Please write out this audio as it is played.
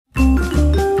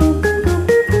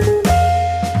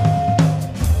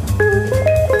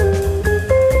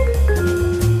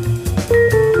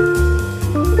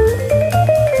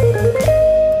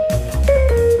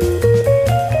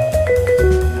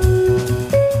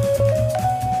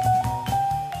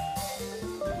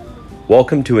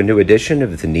Welcome to a new edition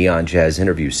of the Neon Jazz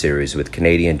interview series with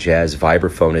Canadian jazz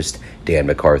vibraphonist Dan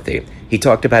McCarthy. He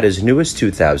talked about his newest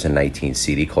 2019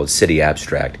 CD called City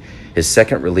Abstract, his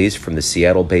second release from the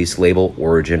Seattle-based label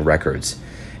Origin Records.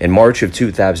 In March of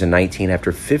 2019,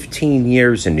 after 15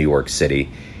 years in New York City,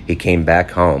 he came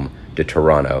back home to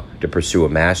Toronto to pursue a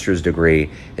master's degree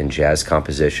in jazz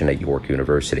composition at York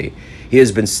University. He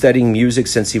has been studying music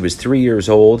since he was 3 years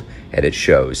old, and it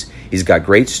shows. He's got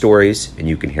great stories, and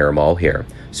you can hear them all here.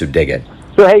 So dig it.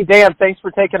 So, hey, Dan, thanks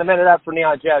for taking a minute out for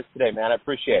Neon Jazz today, man. I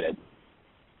appreciate it.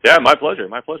 Yeah, my pleasure.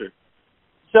 My pleasure.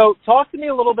 So talk to me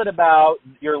a little bit about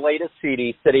your latest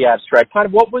CD, City Abstract. Kind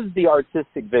of what was the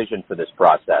artistic vision for this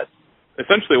process?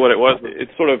 Essentially what it was,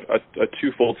 it's sort of a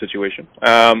twofold situation.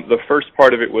 The first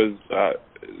part of it was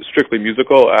strictly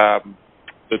musical.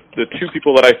 The two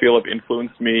people that I feel have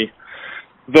influenced me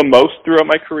the most throughout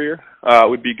my career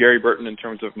would be Gary Burton in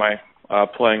terms of my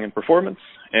playing and performance,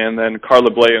 and then Carla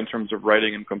Bley in terms of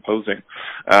writing and composing.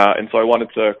 And so I wanted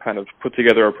to kind of put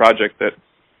together a project that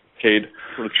paid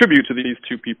sort of tribute to these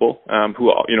two people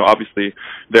who, you know, obviously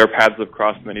their paths have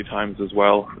crossed many times as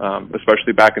well,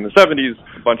 especially back in the 70s,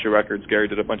 a bunch of records. Gary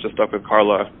did a bunch of stuff with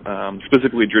Carla,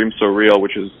 specifically Dream So Real,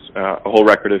 which is a whole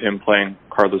record of him playing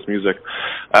Carla's music.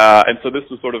 And so this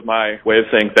was sort of my way of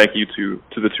saying thank you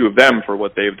to the two of them for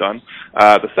what they've done.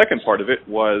 The second part of it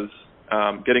was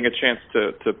getting a chance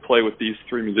to play with these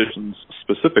three musicians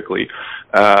specifically,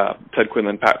 Ted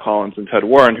Quinlan, Pat Collins, and Ted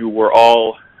Warren, who were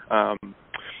all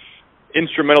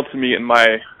instrumental to me in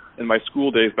my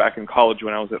school days back in college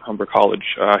when I was at Humber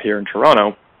College here in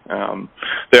Toronto.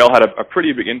 They all had a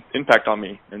pretty big impact on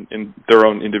me in their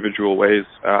own individual ways,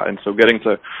 and so getting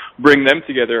to bring them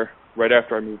together right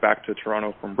after I moved back to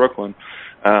Toronto from Brooklyn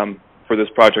for this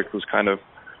project was kind of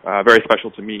very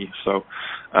special to me. So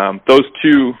those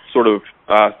two sort of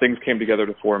things came together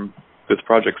to form this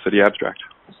project, City Abstract.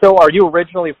 So are you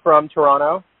originally from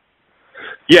Toronto?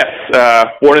 Yes,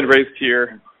 born and raised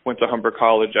here. Went to Humber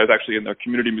College. I was actually in their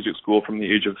community music school from the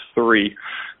age of 3,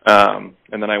 and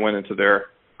then I went into their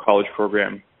college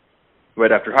program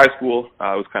right after high school.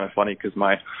 It was kind of funny because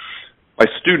my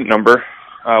student number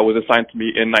was assigned to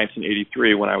me in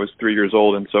 1983 when I was 3 years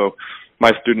old, and so my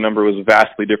student number was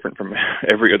vastly different from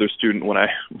every other student when I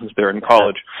was there in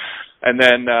college. And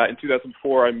then in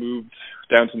 2004, I moved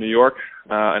down to New York,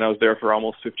 and I was there for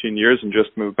almost 15 years and just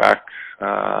moved back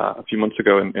a few months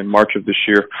ago in March of this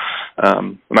year.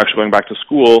 I'm actually going back to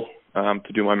school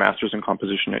to do my master's in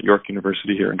composition at York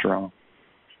University here in Toronto.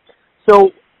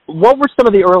 So what were some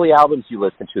of the early albums you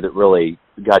listened to that really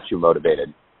got you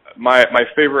motivated? My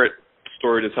favorite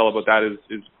story to tell about that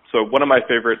is so one of my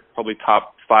favorite, probably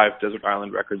top 5 Desert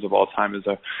Island records of all time is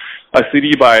a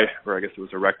CD or I guess it was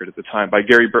a record at the time, by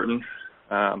Gary Burton,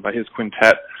 by his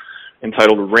quintet,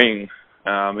 entitled Ring.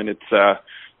 And it's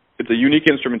a unique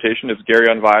instrumentation. It's Gary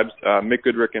on vibes, Mick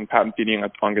Goodrick and Pat Metheny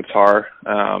on guitar,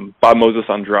 Bob Moses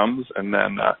on drums, and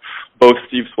then both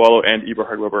Steve Swallow and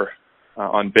Eberhard Weber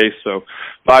on bass. So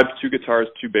vibes, 2 guitars,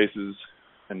 2 basses,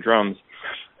 and drums.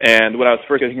 And when I was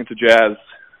first getting into jazz,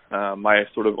 my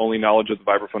sort of only knowledge of the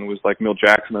vibraphone was like Milt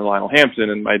Jackson and Lionel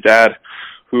Hampton, and my dad,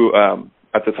 who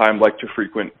at the time liked to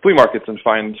frequent flea markets and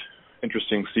find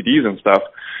interesting CDs and stuff,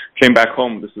 came back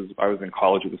home. I was in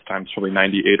college at this time, it's probably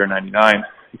 98 or 99.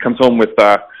 He comes home with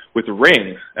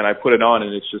Ring, and I put it on,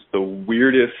 and it's just the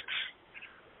weirdest,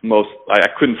 I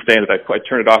couldn't stand it. I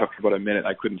turned it off after about a minute.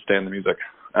 I couldn't stand the music.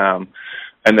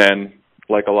 And then,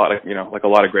 like a lot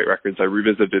of great records, I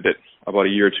revisited it about a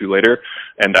year or 2 later,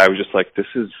 and I was just like, this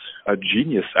is a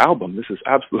genius album. This is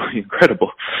absolutely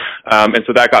incredible. And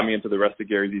so that got me into the rest of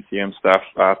Gary's ECM stuff,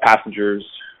 Passengers,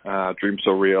 Dream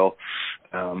So Real,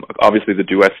 obviously the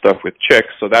duet stuff with Chick.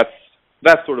 So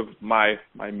that's sort of my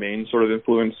main sort of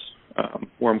influence,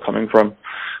 where I'm coming from.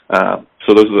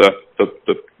 So those are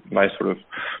my sort of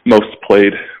most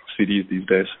played CDs these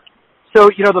days. So,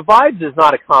 you know, the vibes is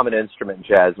not a common instrument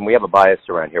in jazz, and we have a bias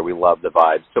around here. We love the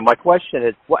vibes. So my question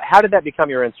is, how did that become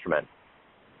your instrument?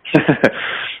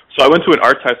 So I went to an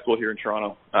arts high school here in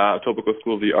Toronto, Etobicoke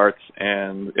School of the Arts,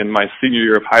 and in my senior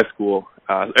year of high school,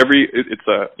 it's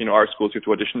a art school, so you have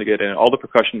to audition to get in. All the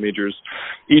percussion majors,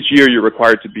 each year you're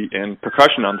required to be in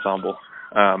percussion ensemble,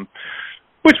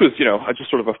 which was, just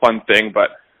sort of a fun thing,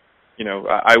 but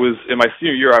I was, in my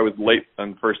senior year, I was late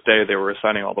on the first day. They were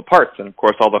assigning all the parts, and of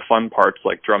course all the fun parts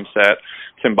like drum set,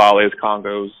 timbales,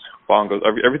 congos, bongos,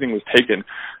 everything was taken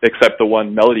except the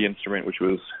one melody instrument, which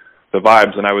was the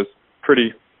vibes, and I was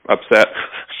pretty upset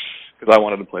because I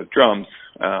wanted to play the drums,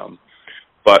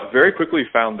 but very quickly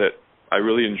found that I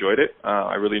really enjoyed it.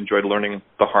 I really enjoyed learning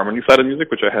the harmony side of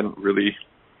music, which I hadn't really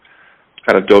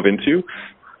kind of dove into,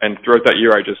 and throughout that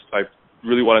year I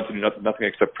really wanted to do nothing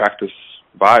except practice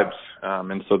vibes.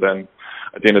 And so then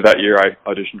at the end of that year, I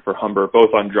auditioned for Humber,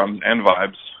 both on drums and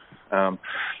vibes.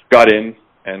 Got in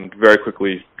and very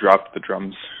quickly dropped the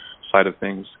drums side of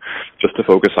things just to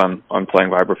focus on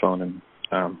playing vibraphone, and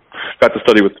got to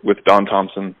study with Don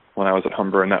Thompson when I was at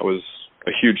Humber, and that was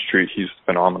a huge treat. He's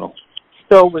phenomenal.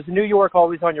 So was New York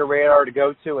always on your radar to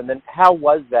go to, and then how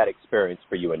was that experience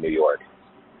for you in New York?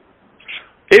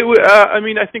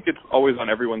 I think it's always on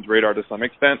everyone's radar to some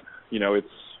extent. It's,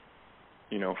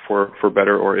 for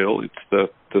better or ill, it's the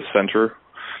center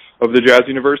of the jazz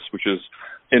universe, which is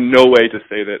in no way to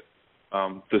say that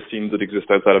the scenes that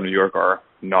exist outside of New York are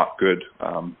not good.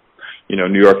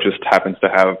 New York just happens to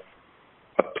have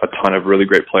a ton of really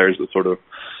great players that sort of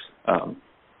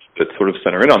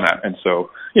center in on that. And so,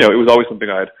 it was always something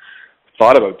I had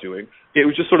thought about doing. It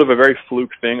was just sort of a very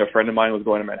fluke thing. A friend of mine was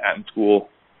going to Manhattan School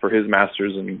for his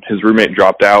master's, and his roommate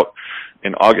dropped out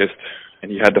in August,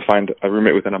 and he had to find a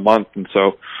roommate within a month. And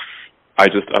so I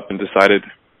just up and decided,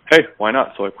 hey, why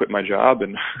not? So I quit my job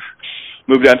and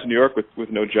moved down to New York with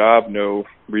no job, no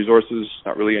resources,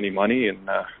 not really any money,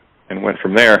 and went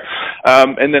from there.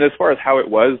 And then as far as how it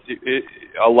was,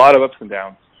 a lot of ups and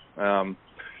downs.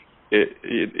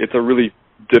 It's a really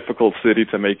difficult city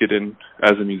to make it in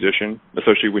as a musician,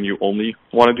 especially when you only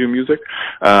want to do music.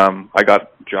 I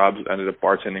got jobs, ended up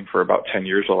bartending for about 10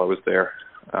 years while I was there,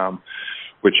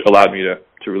 which allowed me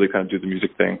to really kind of do the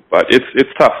music thing. But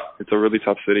it's tough. It's a really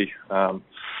tough city.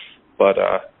 But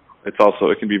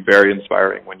it can be very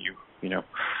inspiring when you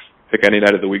pick any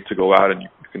night of the week to go out and you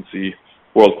can see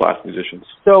world-class musicians.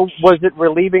 So was it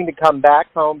relieving to come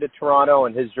back home to Toronto,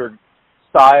 and has your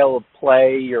style of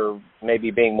play or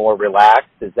maybe being more relaxed,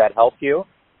 does that help you?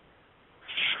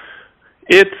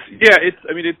 I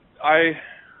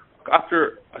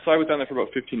was down there for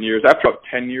about 15 years. After about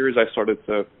 10 years, it started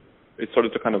to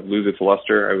kind of lose its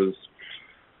luster. I was,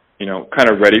 kind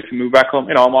of ready to move back home.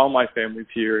 All my family's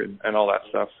here and all that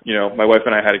stuff. My wife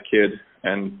and I had a kid,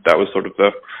 and that was sort of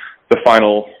the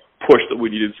final push that we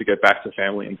needed to get back to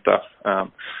family and stuff.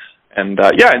 And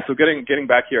so getting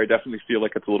back here, I definitely feel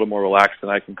like it's a little more relaxed, and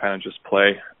I can kind of just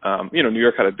play. New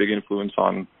York had a big influence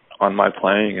on my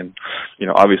playing, and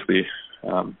obviously,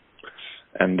 so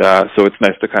it's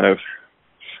nice to kind of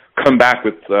come back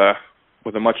with a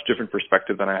much different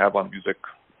perspective than I have on music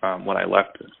when I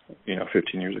left,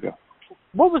 15 years ago.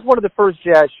 What was one of the first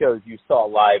jazz shows you saw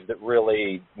live that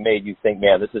really made you think,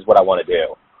 man, this is what I want to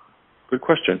do? Good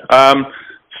question. I'm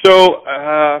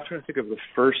trying to think of the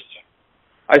first.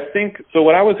 I think, so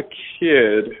when I was a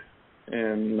kid,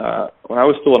 and when I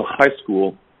was still in high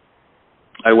school,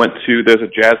 I went to, there's a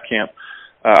jazz camp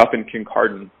up in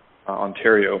Kincardine,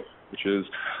 Ontario, which is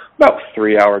about a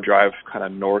 3-hour drive kind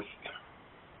of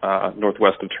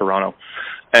northwest of Toronto.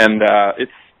 And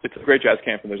it's a great jazz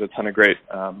camp, and there's a ton of great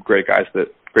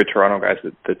Toronto guys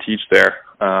that teach there.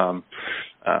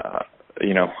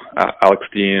 Alex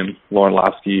Dean, Lauren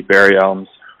Lasky, Barry Elms.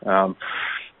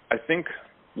 I think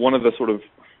one of the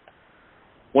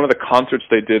concerts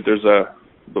they did, there's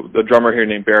the drummer here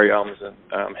named Barry Elms, and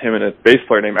him and a bass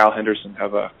player named Al Henderson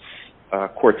have a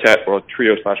quartet, or a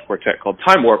trio/quartet called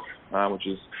Time Warp, which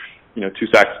is 2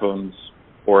 saxophones,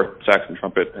 4 sax and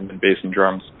trumpet, and then bass and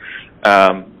drums.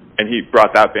 And he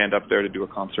brought that band up there to do a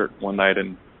concert one night,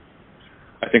 and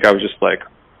I think I was just like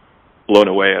blown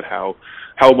away at how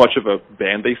much of a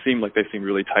band they seemed. Like, they seemed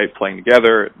really tight playing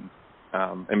together.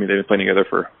 They've been playing together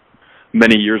for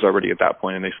many years already at that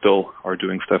point, and they still are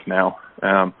doing stuff now.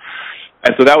 And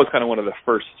so that was kind of one of the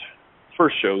first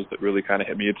shows that really kind of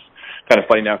hit me. It's kind of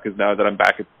funny now, because now that I'm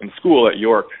back in school at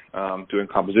York doing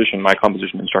composition, my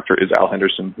composition instructor is Al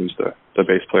Henderson, who's the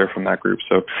bass player from that group.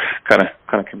 So kind of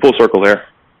came full circle there.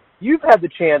 You've had the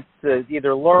chance to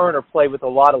either learn or play with a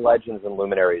lot of legends and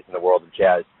luminaries in the world of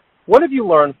jazz. What have you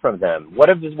learned from them? What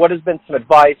has been some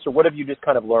advice, or what have you just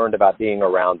kind of learned about being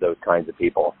around those kinds of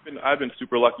people? I've been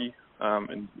super lucky,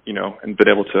 and been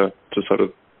able to sort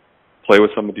of play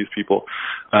with some of these people.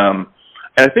 And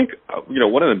I think,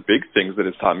 one of the big things that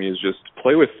it's taught me is just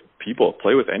play with people,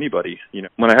 play with anybody.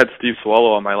 When I had Steve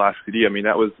Swallow on my last CD,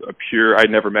 that was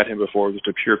I'd never met him before. It was just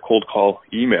a pure cold call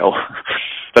email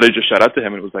that I just shot out to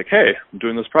him, and it was like, hey, I'm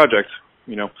doing this project,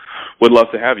 would love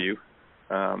to have you.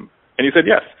 And he said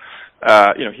yes.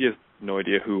 He has no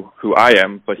idea who I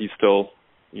am, but he's still,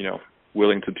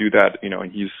 willing to do that,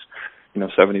 and he's,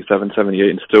 77, 78,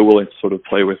 and still willing to sort of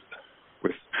play with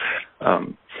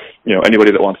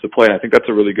anybody that wants to play. And I think that's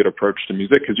a really good approach to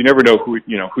music, because you never know who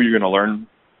you're going to learn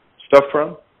stuff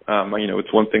from.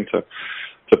 It's one thing to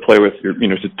to play with your,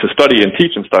 to study and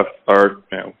teach and stuff, or,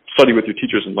 study with your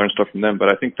teachers and learn stuff from them.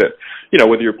 But I think that,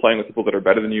 whether you're playing with people that are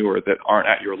better than you or that aren't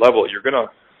at your level, you're going to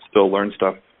still learn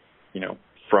stuff,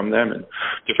 from them and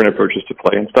different approaches to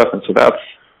play and stuff. And so that's,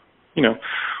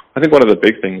 I think one of the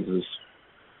big things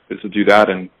is to do that,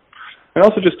 and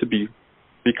also just to be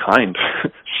kind.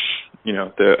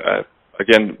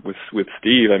 Again, with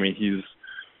Steve, I mean,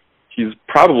 he's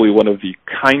probably one of the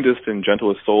kindest and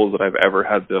gentlest souls that I've ever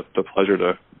had the pleasure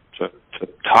to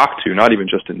talk to, not even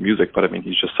just in music, but I mean,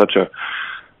 he's just such a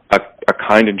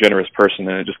kind and generous person,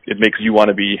 and it makes you want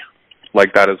to be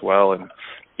like that as well. And,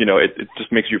 it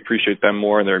just makes you appreciate them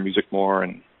more and their music more.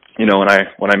 And, when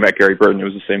I met Gary Burton, it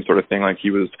was the same sort of thing. Like, he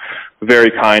was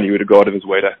very kind. He would go out of his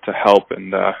way to help.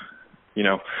 And,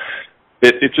 it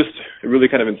really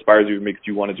kind of inspires you. It makes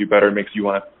you want to do better. It makes you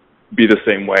want to be the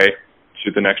same way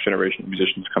to the next generation of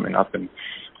musicians coming up. And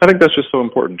I think that's just so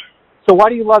important. So why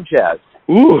do you love jazz?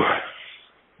 Ooh,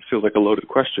 feels like a loaded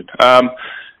question.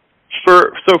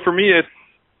 For me,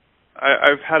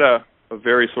 I've had a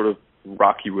very sort of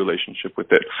rocky relationship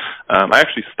with it. I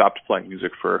actually stopped playing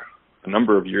music for a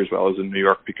number of years while I was in New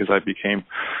York because I became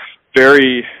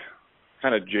very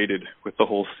kind of jaded with the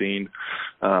whole scene.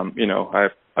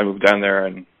 I moved down there,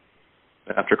 and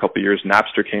after a couple of years,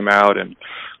 Napster came out, and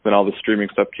then all the streaming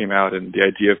stuff came out, and the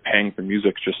idea of paying for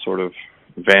music just sort of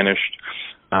vanished.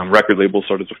 Record labels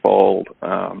started to fold.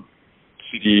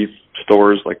 CD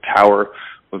stores like Tower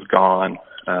was gone.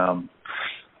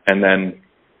 And then,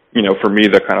 for me,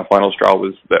 the kind of final straw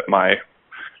was that my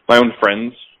own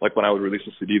friends, like when I would release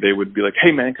a CD, they would be like,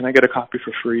 "Hey man, can I get a copy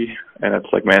for free?" And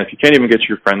it's like, man, if you can't even get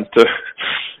your friends to,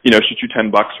 shoot you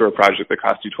 $10 for a project that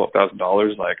cost you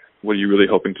 $12,000, like, what are you really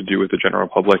hoping to do with the general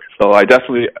public? So I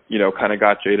definitely, kind of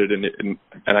got jaded, and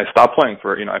I stopped playing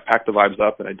for, I packed the vibes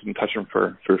up and I didn't touch them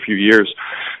for a few years,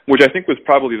 which I think was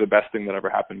probably the best thing that ever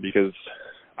happened, because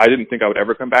I didn't think I would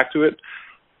ever come back to it.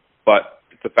 But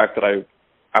the fact that I,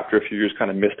 after a few years, kind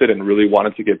of missed it and really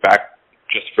wanted to get back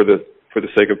just for the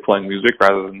sake of playing music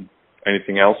rather than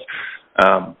anything else,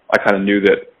 I kind of knew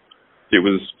that it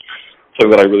was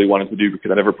something that I really wanted to do,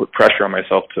 because I never put pressure on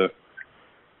myself to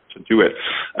do it.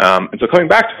 And so coming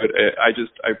back to it,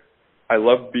 I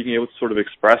love being able to sort of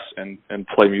express and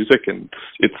play music, and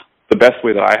it's the best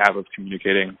way that I have of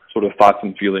communicating sort of thoughts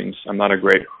and feelings. I'm not a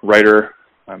great writer.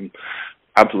 I'm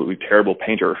absolutely terrible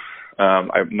painter.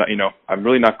 I'm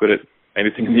really not good at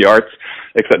anything in the arts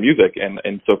except music, and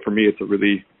so for me, it's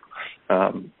really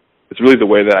the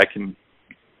way that I can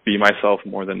be myself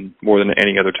more than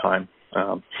any other time.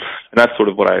 And that's sort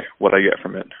of what I get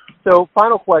from it. So,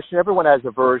 final question. Everyone has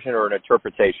a version or an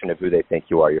interpretation of who they think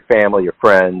you are. Your family, your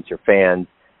friends, your fans.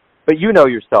 But you know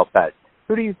yourself best.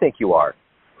 Who do you think you are?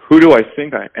 Who do I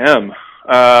think I am?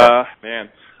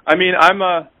 Man. I mean,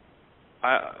 I'm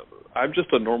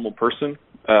just a normal person.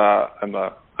 I'm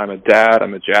a dad.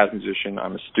 I'm a jazz musician.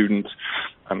 I'm a student.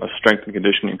 I'm a strength and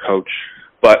conditioning coach.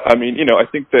 But, I mean, I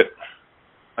think that,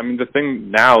 the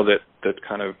thing now that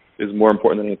kind of is more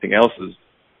important than anything else is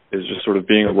just sort of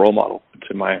being a role model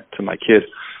to my kid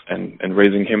and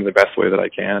raising him the best way that I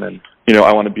can. And,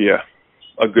 I want to be a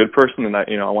good person, and I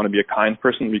want to be a kind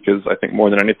person, because I think more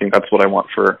than anything, that's what I want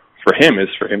for him, is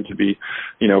for him to be,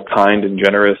 kind and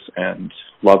generous and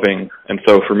loving. And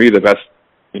so for me, the best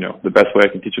way I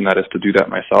can teach him that is to do that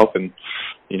myself, and,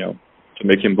 to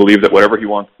make him believe that whatever he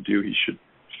wants to do, he should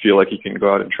feel like he can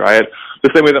go out and try it. The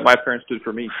same way that my parents did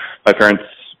for me. My parents,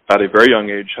 at a very young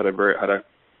age, had a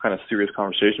kind of serious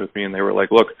conversation with me, and they were like,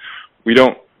 "Look, we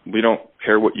don't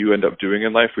care what you end up doing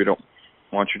in life. We don't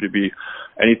want you to be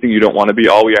anything you don't want to be.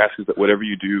 All we ask is that whatever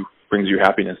you do brings you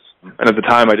happiness." And at the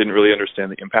time, I didn't really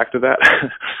understand the impact of that.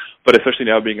 But especially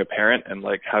now, being a parent and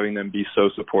like having them be so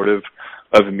supportive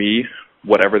of me,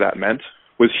 whatever that meant,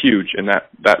 was huge, and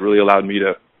that really allowed me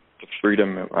the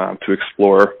freedom to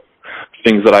explore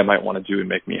things that I might want to do and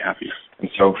make me happy. And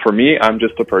so for me, I'm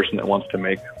just a person that wants to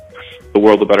make the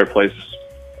world a better place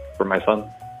for my son.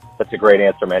 That's a great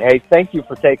answer, man. Hey, thank you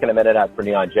for taking a minute out for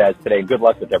Neon Jazz today. Good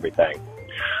luck with everything.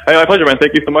 Hey, my pleasure, man.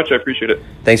 Thank you so much. I appreciate it.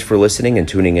 Thanks for listening and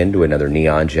tuning in to another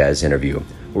Neon Jazz interview,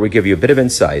 where we give you a bit of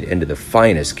insight into the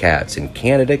finest cats in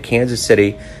Canada, Kansas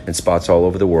City, and spots all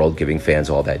over the world, giving fans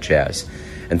all that jazz.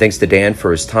 And thanks to Dan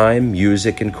for his time,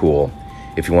 music, and cool.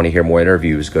 If you want to hear more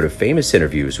interviews, go to Famous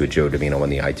Interviews with Joe Domino on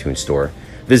the iTunes Store.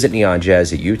 Visit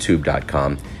neonjazz at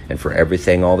youtube.com. And for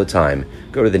everything all the time,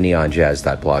 go to the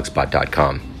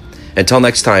neonjazz.blogspot.com. Until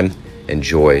next time,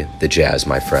 enjoy the jazz,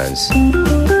 my friends.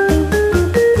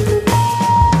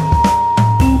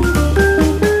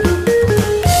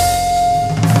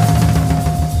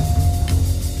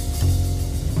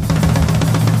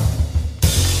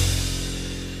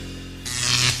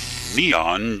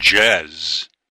 Neon Jazz.